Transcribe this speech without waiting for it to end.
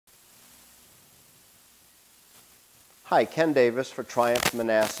Hi, Ken Davis for Triumph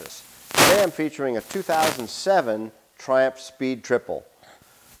Manassas. Today I'm featuring a 2007 Triumph Speed Triple.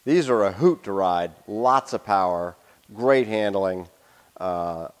 These are a hoot to ride, lots of power, great handling,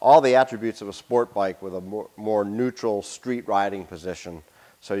 all the attributes of a sport bike with a more neutral street riding position,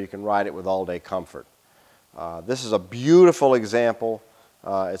 so you can ride it with all-day comfort. This is a beautiful example.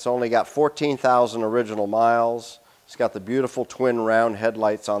 It's only got 14,000 original miles. It's got the beautiful twin round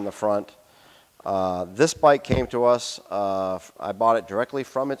headlights on the front. This bike came to us, I bought it directly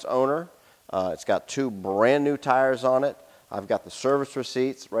from its owner. It's got 2 brand new tires on it. I've got the service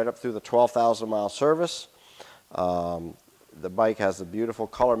receipts right up through the 12,000 mile service. The bike has the beautiful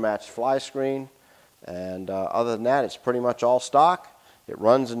color matched fly screen, and other than that, it's pretty much all stock. It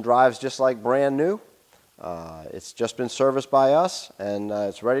runs and drives just like brand new. It's just been serviced by us, and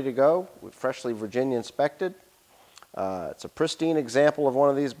it's ready to go, freshly Virginia inspected. It's a pristine example of one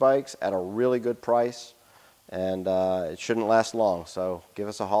of these bikes at a really good price, and it shouldn't last long, so give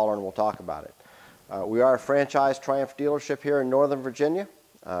us a holler and we'll talk about it. We are a franchise Triumph dealership here in Northern Virginia.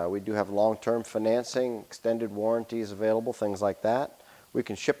 We do have long-term financing, extended warranties available, things like that. We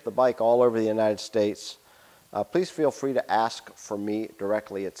can ship the bike all over the United States. Please feel free to ask for me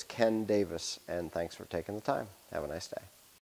directly. It's Ken Davis, and thanks for taking the time. Have a nice day.